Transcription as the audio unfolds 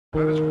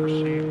Let us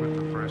proceed with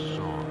the first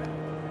song.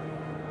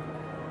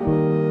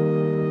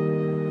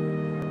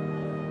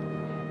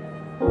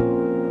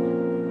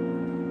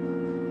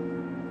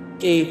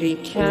 Gaby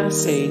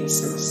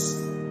Cassaces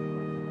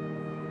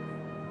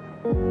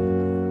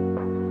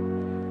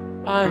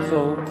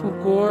Ivo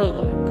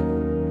Pugorlik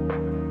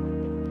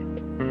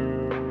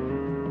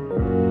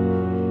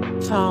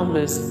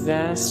Thomas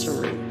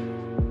Vasari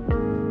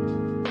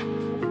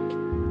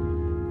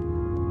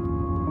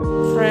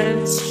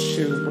Franz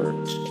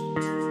Schubert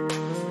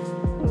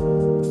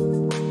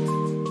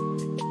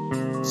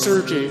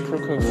Sergei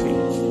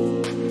Prokofiev.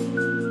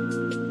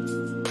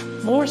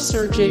 More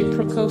Sergei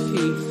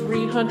Prokofiev,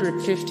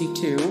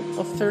 352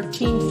 of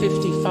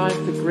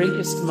 1355, the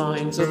greatest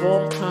minds of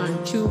all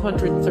time,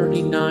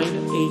 239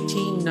 of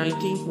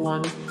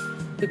 1891,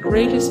 the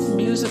greatest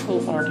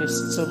musical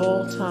artists of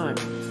all time.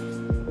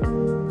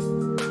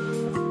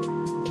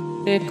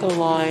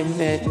 Nikolai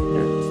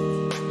Medtner,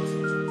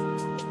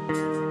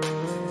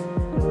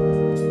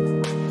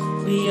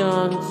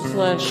 Leon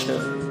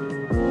Flesher,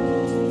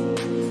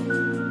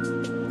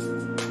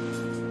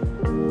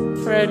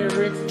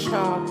 Frdric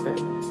Chopin,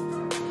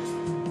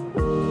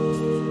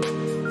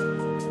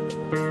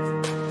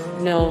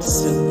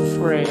 Nelson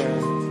Frere,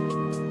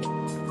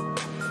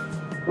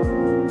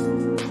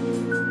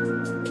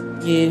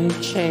 Yin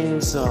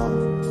Chengzong,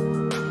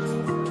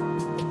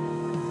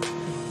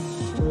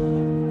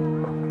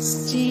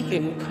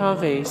 Stephen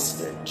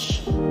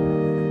Kovacevic,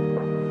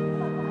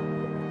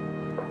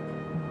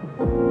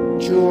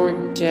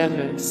 George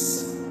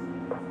Demis,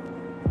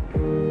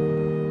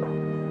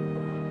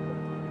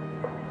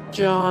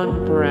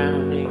 John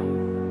Browning,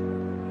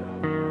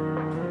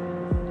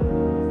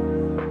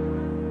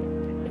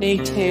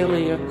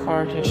 Natalia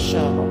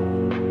Kartashova,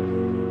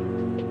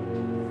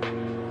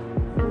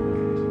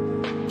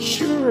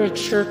 Shura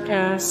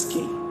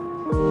Cherkassky,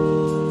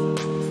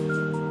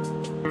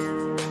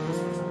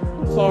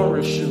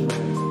 Clara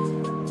Schumann.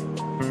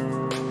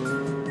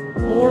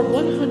 More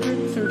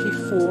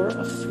 134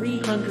 of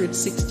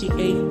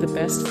 368, the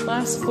best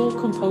classical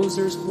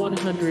composers,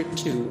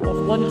 102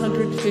 of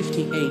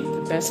 158,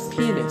 the best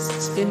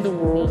pianists in the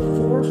world,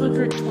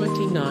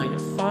 429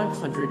 of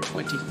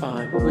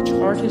 525. Which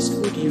artist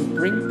would you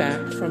bring back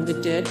from the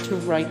dead to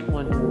write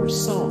one more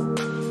song?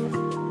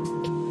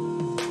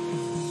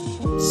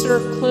 Sir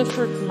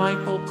Clifford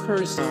Michael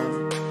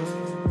Curzon,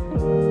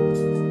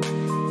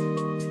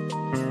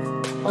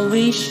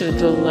 Alicia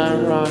de la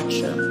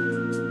Rocha,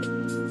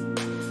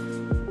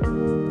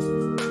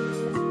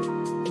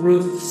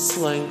 Ruth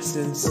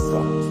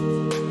Slangsonska,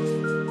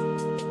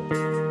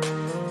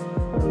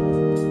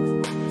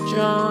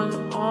 John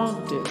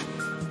Ogden,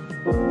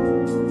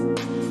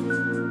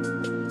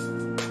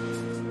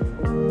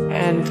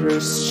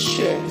 Andrus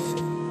Schiff,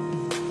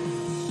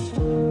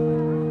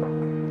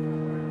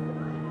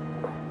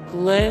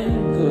 Glenn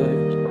Good,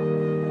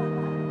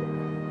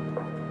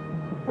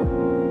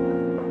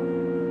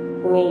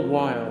 Earl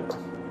Wild.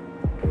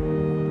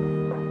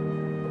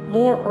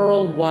 More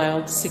Earl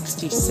Wild,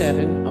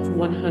 67 of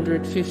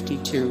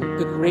 152,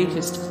 the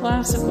greatest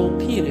classical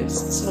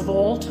pianists of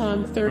all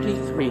time,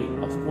 33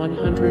 of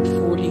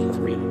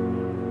 143,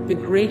 the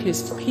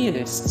greatest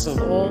pianists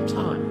of all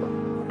time.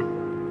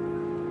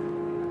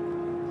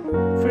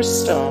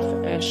 Christoph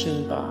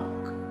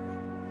Eschenbach,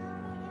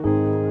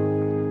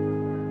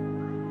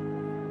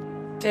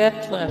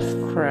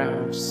 Detlef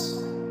Krauss,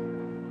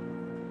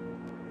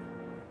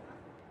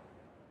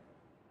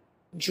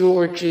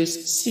 Georges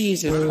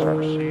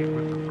Cizefar,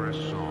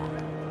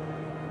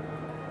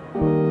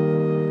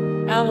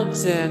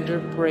 Alexander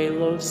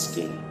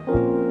Brailovsky,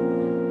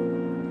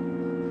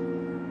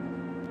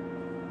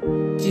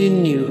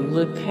 Dinu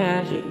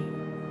Lipatti,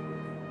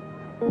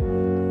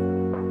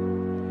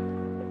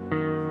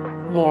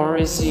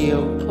 Maurizio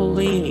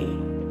Pollini,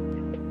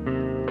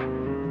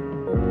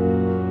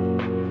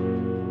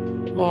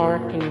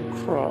 Martin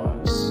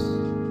Cross,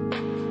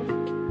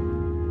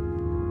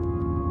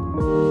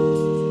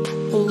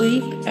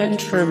 Philippe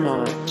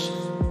Entremont,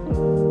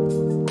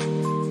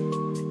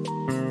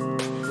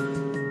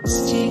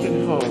 Stephen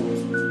Ho.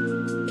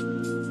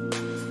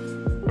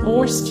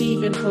 More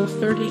Stephen Ho,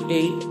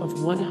 38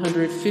 of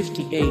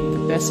 158,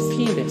 the best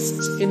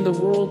pianists in the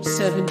world,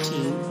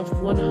 17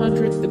 of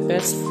 100, the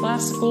best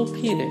classical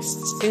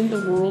pianists in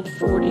the world,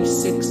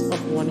 46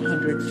 of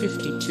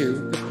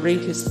 152, the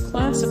greatest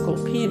classical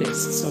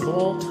pianists of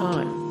all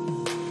time.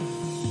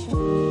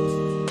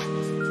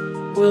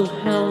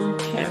 Wilhelm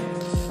Kempf,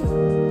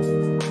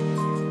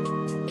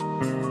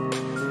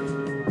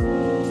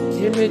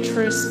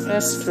 Dimitris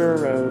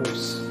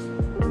Esteros,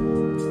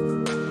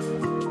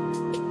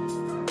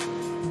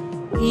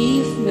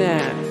 Yves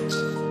Nat,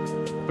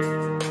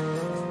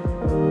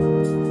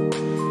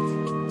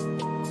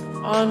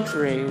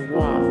 Andre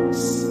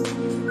Watts,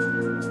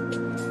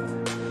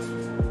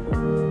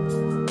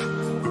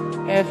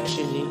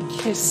 Evgeny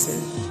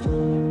Kissin,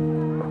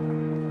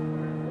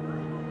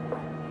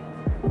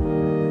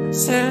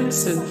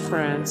 Samson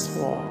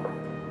Francois,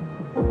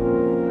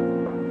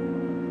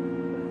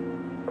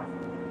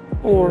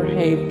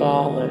 Jorge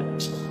Ballet,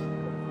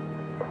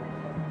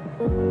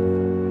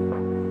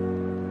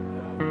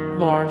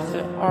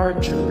 Martha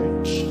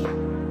Argerich,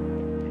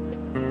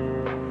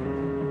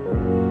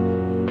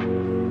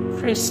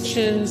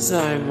 Christian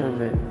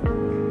Zimmerman,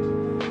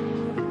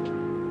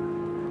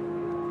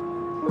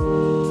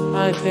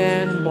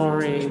 Ivan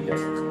Moravec,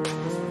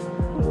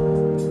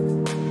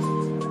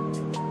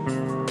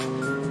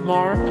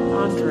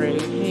 Marc-Andre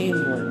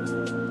Hamelin,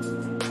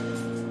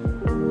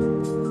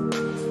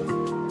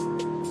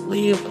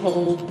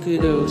 Leopold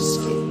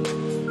Godowski,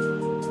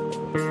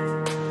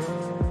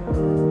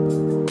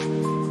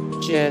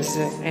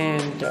 Jezza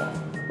Ando,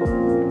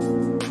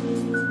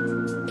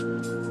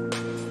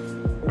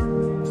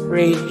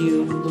 Radu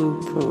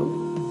Lupu,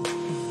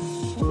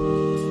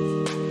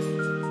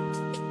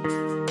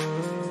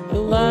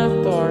 Ilan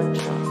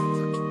Bartok,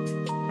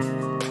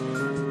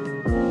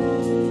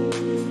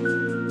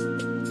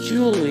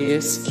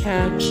 Julius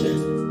Katchen,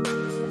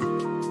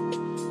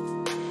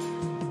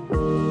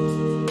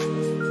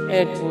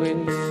 Edwin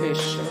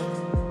Fisher,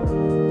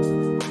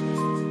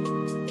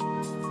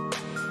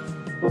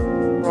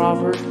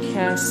 Robert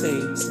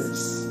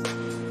Cassatzis,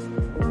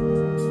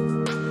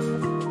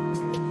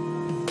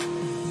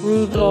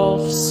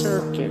 Rudolf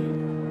Serkin,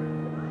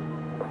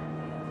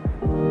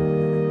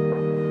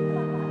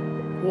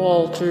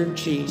 Walter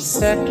G.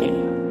 Secking,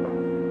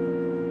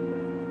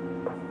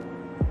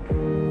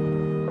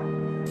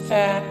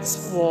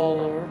 Fats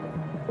Waller,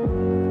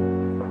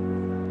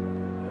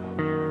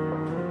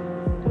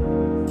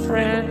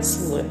 Franz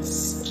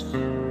Liszt,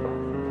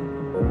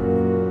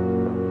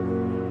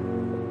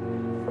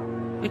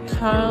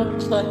 Mikhail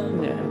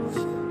Pletnev,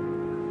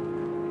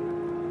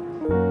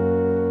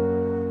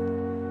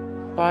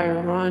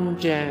 Byron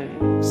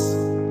Jennings,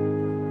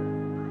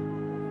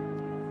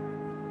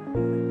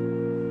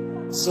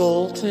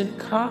 Zoltan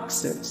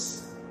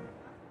Coxis,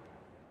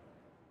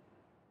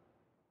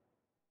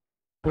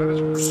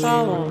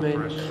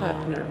 Solomon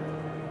Kepner,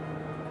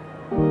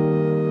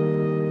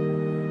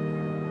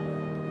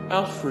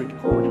 Alfred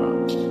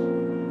Cortot.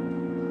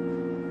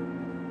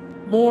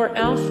 More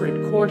Alfred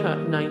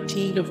Cortot,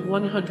 19 of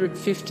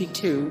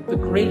 152, the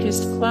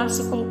greatest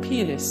classical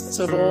pianists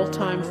of all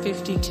time.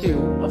 52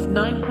 of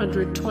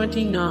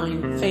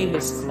 929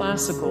 famous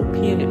classical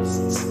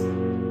pianists.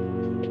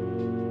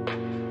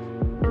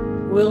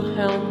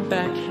 Wilhelm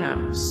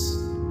Backhaus,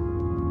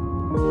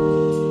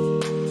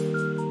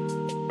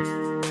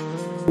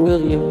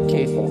 William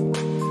Cable,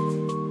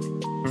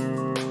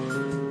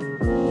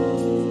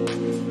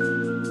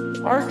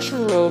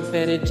 Arturo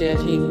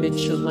Benedetti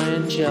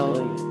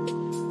Michelangeli,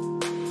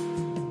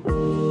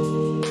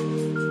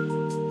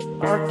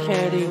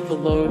 Arkady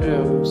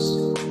Volodos,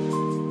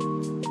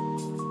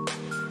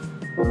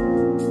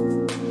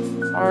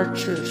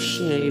 Archer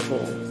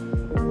Schnabel,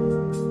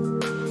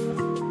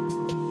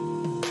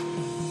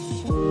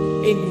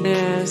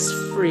 Ignaz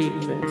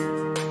Friedman,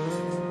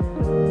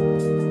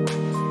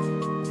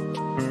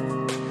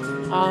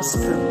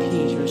 Oscar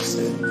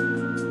Peterson,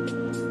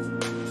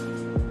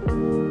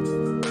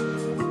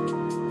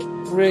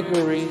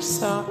 Grigory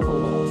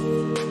Sokolov,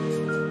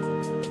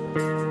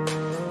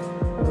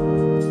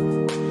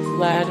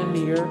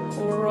 Vladimir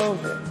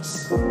Horowitz,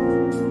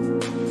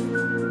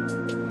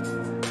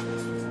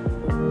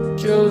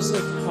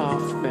 Joseph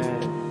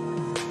Hoffman,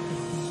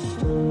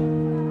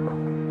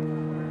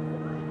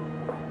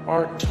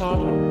 Art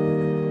Totto,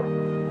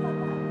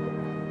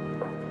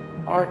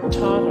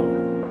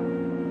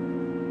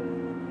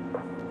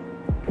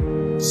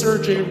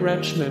 Sergei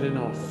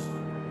Rachmaninoff.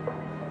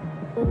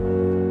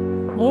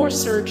 More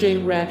Sergei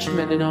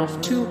Rachmaninoff,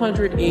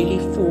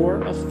 284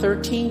 of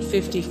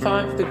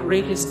 1355, the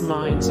greatest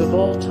minds of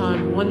all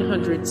time.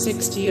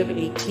 160 of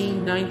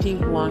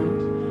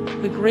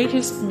 1891, the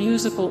greatest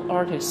musical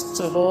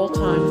artists of all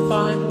time.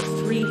 5 of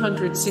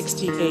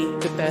 368,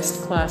 the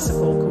best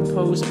classical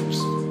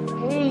composers.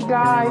 Hey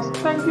guys,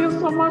 thank you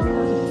so much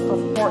for the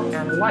support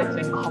and likes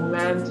and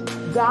comments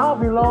down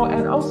below,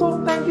 and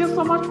also thank you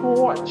so much for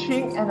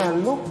watching, and I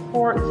look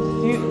forward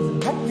to see you in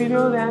the next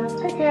video. Then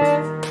take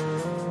care,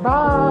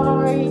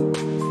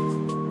 bye.